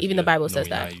either. Exactly. Even the Bible says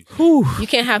that. Whew. You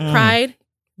can't have pride,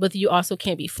 but you also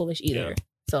can't be foolish either. Yeah.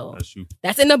 So That's true.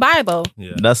 that's in the Bible.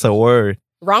 Yeah. That's a word.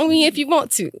 Wrong me if you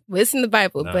want to, but it's in the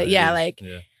Bible. Nah, but it yeah,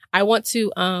 is. I want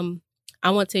to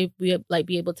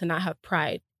be able to not have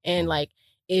pride. And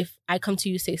if I come to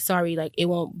you say sorry, it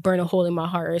won't burn a hole in my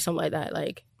heart or something like that.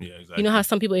 Yeah, exactly. You know how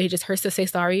some people, it just hurts to say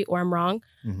sorry or I'm wrong.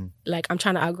 Mm-hmm. I'm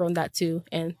trying to outgrow that too.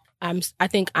 And I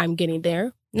think I'm getting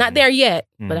there. Not there yet,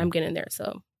 but I'm getting there.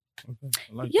 So Okay.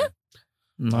 I like yeah.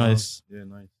 that. Nice. Yeah,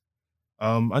 nice.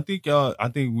 I think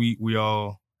we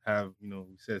all have,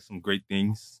 we said some great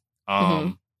things.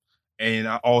 And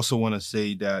I also want to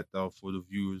say that for the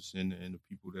viewers and the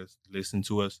people that listen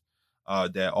to us,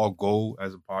 that our goal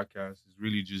as a podcast is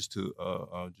really just to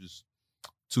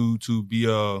be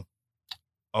to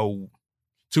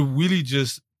really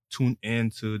just tune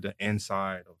into the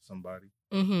inside of somebody.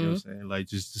 You know what I'm saying?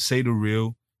 Just to say the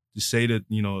real, to say the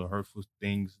the hurtful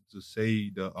things, to say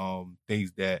the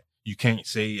things that you can't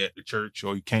say at the church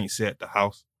or you can't say at the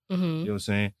house. You know what I'm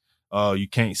saying? You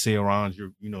can't say around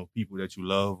your people that you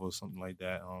love or something like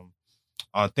that.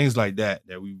 Things like that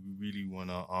we really want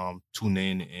to tune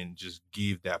in and just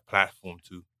give that platform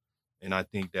to. And I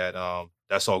think that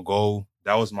that's our goal.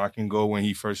 That was Markin' goal when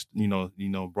he first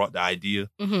brought the idea.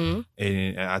 And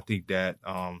I think that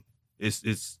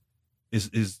it's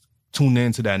tuned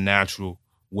into that natural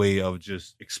way of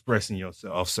just expressing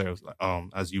yourself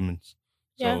as humans.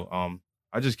 Yeah. So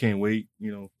I just can't wait,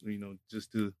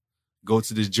 just to go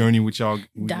to this journey with y'all.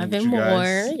 Dive with in you more.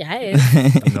 guys.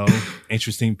 Yes.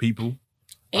 Interesting people.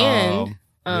 And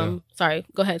sorry,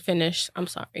 go ahead, finish. I'm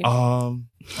sorry. I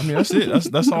mean that's it.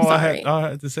 That's all I Sorry.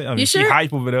 had to say. I mean, You she sure?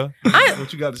 hype over there.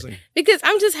 What you got to say? Because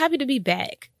I'm just happy to be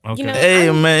back. Okay.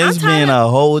 Hey, man, it's been a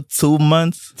whole 2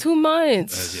 months. 2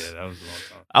 months. Yeah, that was a long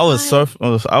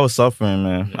time. I was suffering,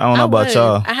 man. I don't know about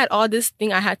y'all. I had all this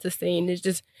thing I had to say, and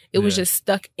it was just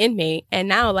stuck in me. And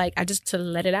now, I just to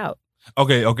let it out.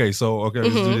 Okay. So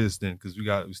let's do this then, because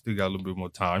we still got a little bit more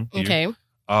time here.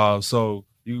 Okay. So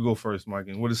you can go first, Mike.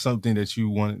 And what is something that you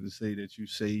wanted to say that you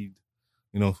saved,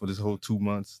 for this whole 2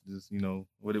 months? Just,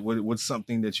 what's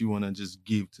something that you want to just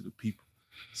give to the people?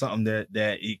 Something that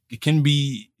it can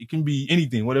be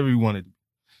anything, whatever you want to do.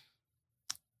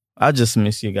 I just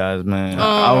miss you guys, man.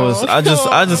 I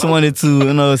just wanted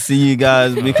to, see you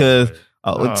guys because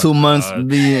 2 months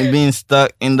being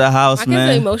stuck in the house, man.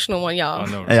 I can the emotional one, y'all.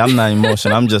 Know, right? Hey, I'm not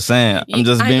emotional. I'm just saying. I'm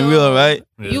just being real, right?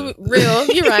 Yeah. You real.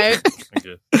 You're right.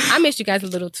 Okay. I missed you guys a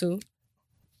little too.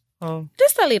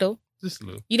 Just a little. Just a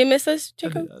little. You didn't miss us,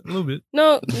 Jacob? A little bit.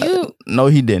 No, you. No,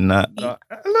 he did not.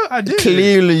 I did.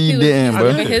 Clearly, you didn't, bro.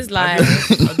 Living his life.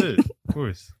 I did, of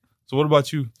course. So, what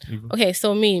about you, Eva? Okay,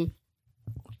 so me.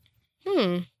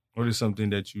 What is something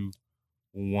that you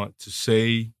want to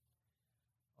say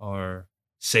or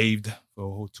saved for a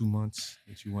whole 2 months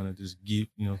that you want to just give,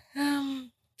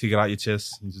 take it out your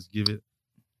chest and just give it?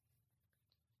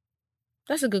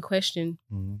 That's a good question.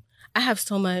 I have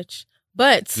so much,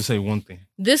 but just say one thing.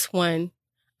 This one,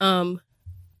 the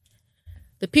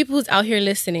people who's out here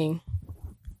listening,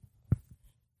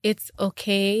 it's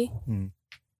okay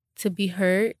to be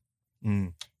hurt.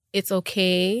 It's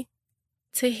okay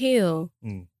to heal,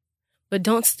 but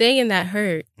don't stay in that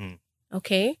hurt.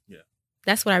 Okay? Yeah.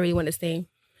 That's what I really want to say.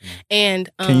 And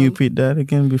can you repeat that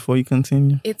again before you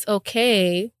continue? It's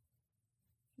okay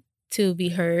to be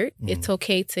hurt. It's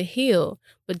okay to heal,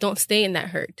 but don't stay in that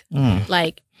hurt.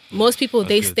 Like most people, That's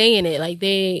they good. stay in it. Like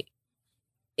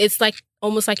it's like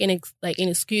almost like an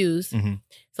excuse.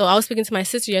 So I was speaking to my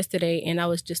sister yesterday, and I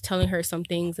was just telling her some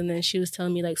things, and then she was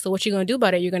telling me like, so what you gonna do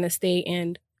about it? You're gonna stay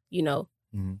and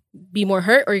be more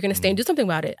hurt, or you're gonna stay and do something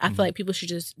about it? I feel like people should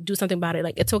just do something about it.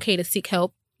 Like it's okay to seek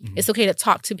help. It's okay to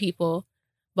talk to people,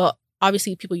 but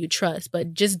obviously people you trust.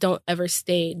 But just don't ever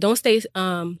stay. Don't stay.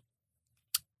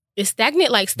 Is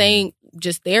stagnant like staying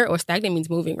just there, or stagnant means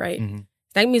moving, right?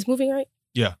 Stagnant means moving, right?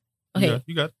 Yeah. Okay.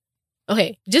 You got it.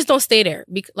 Okay. Just don't stay there.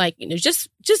 Like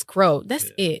just grow.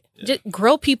 That's it. Yeah. Just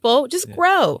grow, people. Just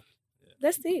grow.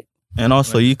 That's it. And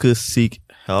also, you could seek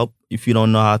help if you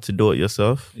don't know how to do it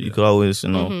yourself. You could always,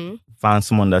 find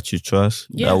someone that you trust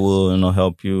that will,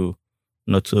 help you,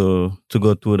 to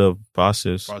go through the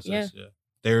process.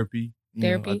 Therapy.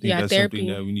 I think that's therapy. something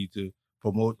that we need to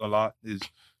promote a lot is,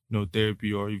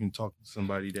 therapy, or even talk to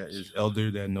somebody that is elder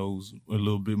that knows a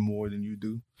little bit more than you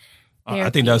do. I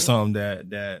think that's something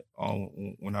that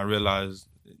when I realized,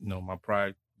 my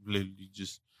pride literally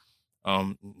just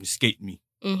escaped me,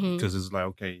 because it's like,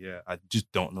 okay, I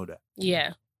just don't know that.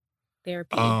 Yeah.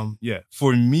 Therapy.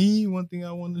 For me, one thing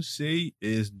I want to say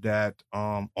is that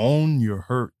own your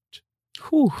hurt.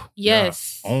 Whew.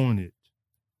 Yes. Yeah, own it.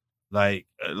 Like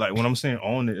when I'm saying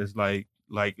own it, it's like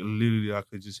literally I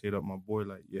could just hit up my boy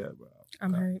like, yeah, bro,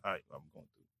 I'm hurt. I'm going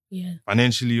through. Yeah.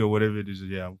 Financially or whatever it is, I'm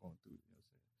going through.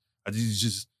 I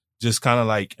just kind of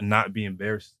like not be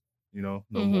embarrassed, no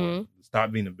more.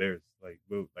 Stop being embarrassed. Like,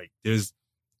 bro, like there's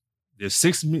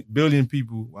 6 billion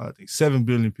people. Well, I think 7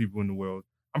 billion people in the world.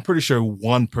 I'm pretty sure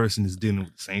one person is dealing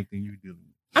with the same thing you're dealing with.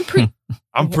 I'm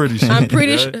pretty sure. I'm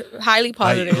pretty sure. Highly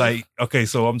positive. Like, okay,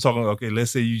 so I'm talking. Okay,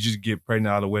 let's say you just get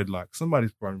pregnant out of wedlock.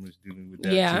 Somebody's probably dealing with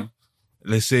that. Yeah. Too.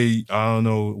 Let's say, I don't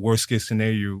know, worst case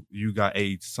scenario, you got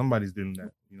AIDS. Somebody's dealing with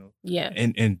that. Yeah.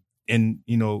 And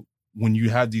when you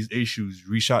have these issues,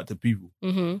 reach out to people.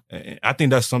 And I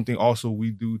think that's something also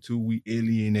we do too. We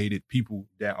alienated people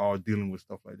that are dealing with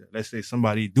stuff like that. Let's say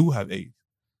somebody do have AIDS.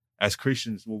 As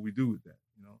Christians, what we do with that,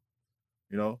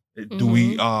 do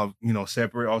we,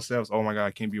 separate ourselves? Oh my God,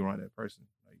 I can't be around that person,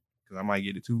 like, because I might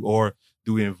get it too. Or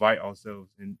do we invite ourselves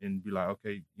and be like,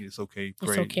 okay, it's okay, pray.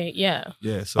 It's okay, yeah.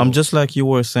 Yeah. So just like you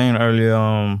were saying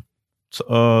earlier,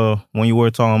 when you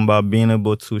were talking about being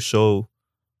able to show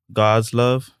God's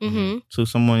love to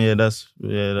someone, that's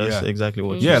exactly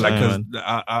what you're saying. Yeah, like,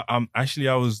 because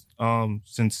I was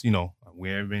since we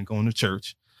haven't been going to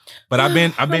church. But I've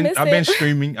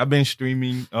been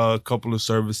streaming a couple of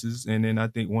services, and then I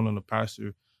think one of the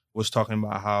pastor was talking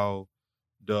about how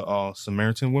the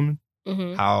Samaritan woman,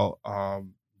 how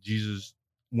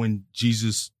when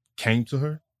Jesus came to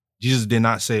her, Jesus did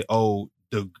not say, "Oh,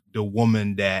 the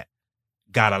woman that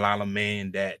got a lot of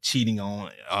men that cheating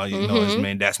on his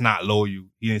man, that's not loyal."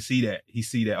 He didn't see that. He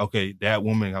see that, okay, that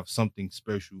woman have something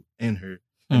special in her.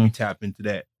 Let me tap into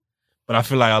that. But I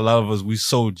feel like a lot of us, we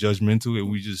so judgmental and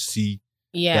we just see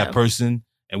that person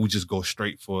and we just go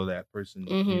straight for that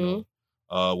person,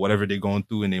 whatever they're going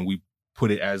through, and then we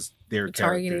put it as their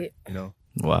character,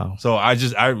 Wow. So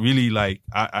I really like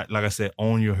I said,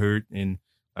 own your hurt. And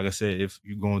like I said, if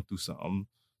you're going through something,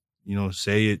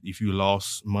 say it. If you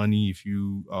lost money, if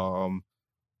you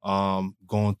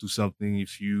going through something,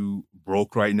 if you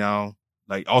broke right now.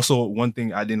 Like, also one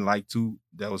thing I didn't like too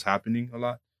that was happening a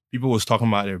lot. People was talking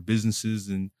about their businesses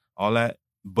and all that,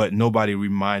 but nobody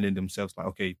reminded themselves like,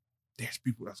 okay, there's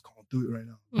people that's going through it right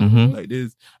now. Like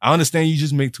this, I understand you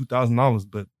just make $2,000,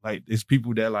 but like there's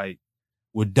people that like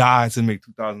would die to make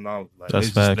 $2,000. Like, that's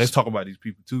facts. Let's talk about these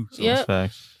people too. So, that's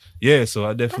facts. Yeah, so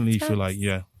I definitely feel like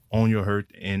own your hurt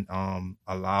and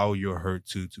allow your hurt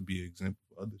to be an example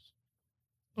for others.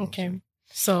 Okay,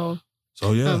 so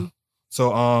yeah,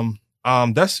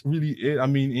 that's really it. I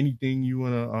mean, anything you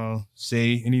wanna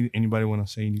say? Anybody wanna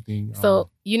say anything? So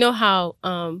you know how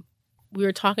we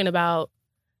were talking about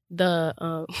the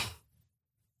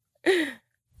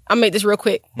I'll make this real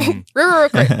quick, real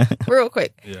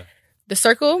quick. Yeah. The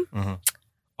circle. Oh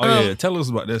yeah, tell us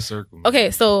about that circle. Man.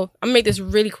 Okay, so I'm gonna make this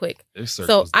really quick.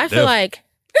 So I feel like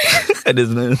it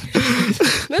isn't.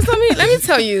 Let me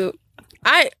tell you.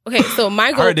 So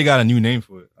my goal. I heard they got a new name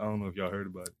for it. I don't know if y'all heard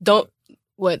about it.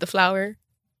 What, the flower?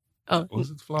 Oh,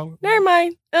 was it the flower? Never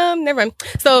mind. Never mind.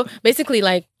 So basically,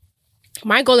 like,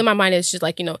 my goal in my mind is just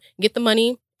like, get the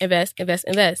money, invest. I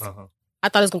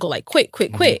thought it was gonna go like quick.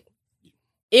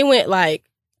 It went like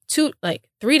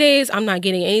 3 days. I'm not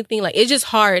getting anything. Like, it's just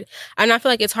hard, and I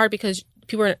feel like it's hard because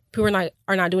people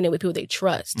are not doing it with people they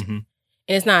trust, and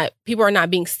it's not, people are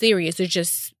not being serious. They're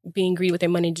just being greedy with their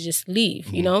money to just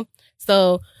leave.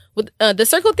 So With the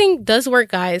circle thing does work,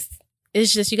 guys.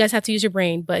 It's just you guys have to use your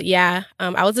brain. But yeah,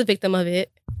 I was a victim of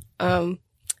it.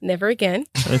 Never again.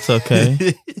 It's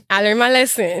okay. I learned my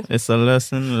lesson. It's a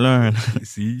lesson learned.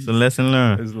 See, It's a lesson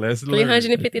learned. it's lesson learned.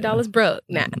 $350 broke.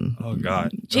 Nah, Oh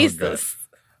God, Jesus.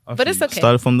 Oh, God. But it's okay.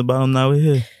 Started from the bottom, now we're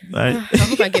here. Right? I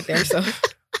hope I get there. So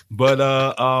But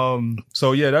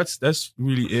so yeah, that's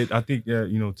really it. I think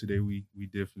that today we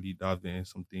definitely dived in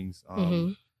some things.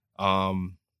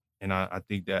 And I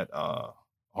think that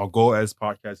our goal as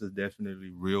podcast is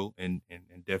definitely real and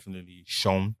definitely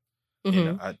shown.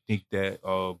 And I think that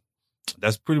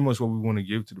that's pretty much what we want to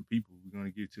give to the people. We're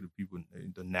going to give to the people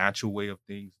the natural way of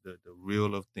things, the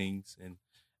real of things,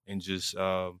 and just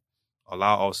allow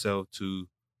ourselves to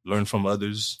learn from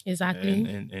others. exactly.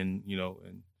 And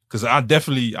because I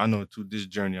know through this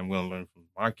journey, I'm going to learn from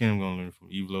Markin, I'm going to learn from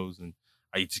Evlos, and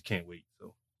I just can't wait.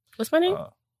 So What's my name?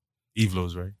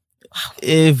 Evlos, right?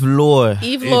 Eve Lore.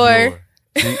 Eve Lore.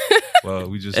 See? Well,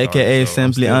 we just AKA started, so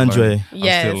Simply I'm still Andre. learning. I'm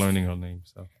Yes. still learning her name.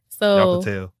 So y'all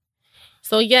can tell.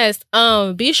 So yes,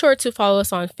 be sure to follow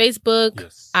us on Facebook,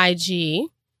 Yes. IG,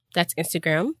 that's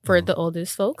Instagram for the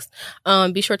oldest folks.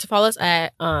 Be sure to follow us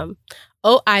at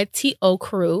OITO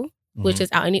Crew, which is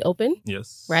out in the open,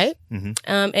 Yes. right? Mhm.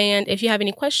 And if you have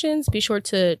any questions, be sure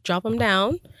to drop them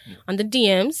down on the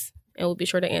DMs, and we'll be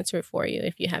sure to answer it for you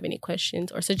if you have any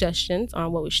questions or suggestions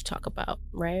on what we should talk about,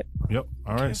 right? Yep.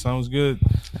 All right. Sounds good.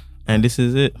 And this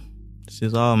is it. This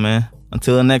is all, man.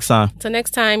 Until next time. Till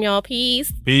next time, y'all.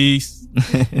 Peace. Peace.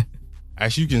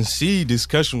 As you can see,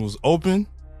 discussion was open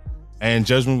and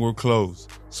judgment were closed.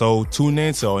 So tune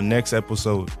in to our next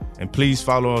episode. And please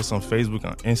follow us on Facebook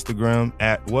and Instagram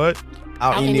at what?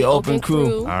 Out in the open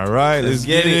crew. All right, let's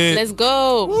get it. Let's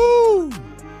go. Woo!